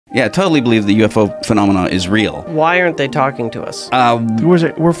Yeah, I totally believe the UFO phenomena is real. Why aren't they talking to us?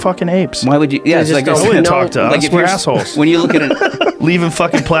 We're fucking apes. Why would you? Yeah, it's like don't They know. talk to us. Like if We're you're- assholes. When you look at it, Leaving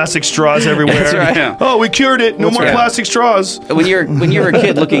fucking plastic straws everywhere. That's right. Yeah. Oh, we cured it. No more right. plastic straws. when you're a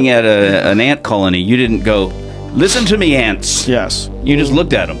kid looking at an ant colony, you didn't go, "Listen to me, ants." Yes. You just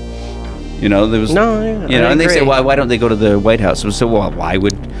looked at them. You know, there was No, yeah, you know, I and they say, agree. why don't they go to the White House? So, well, why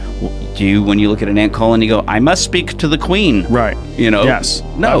would you, when you look at an ant colony, go, "I must speak to the queen"? Right. You know. Yes.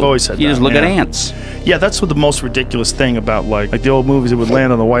 No. I've always said you that, just look at yeah. ants. Yeah, that's what the most ridiculous thing about like the old movies that would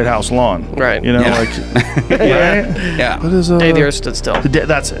land on the White House lawn. Right. You know, Yeah. like Yeah. What is Hey, the Earth stood still.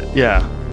 that's it. Yeah.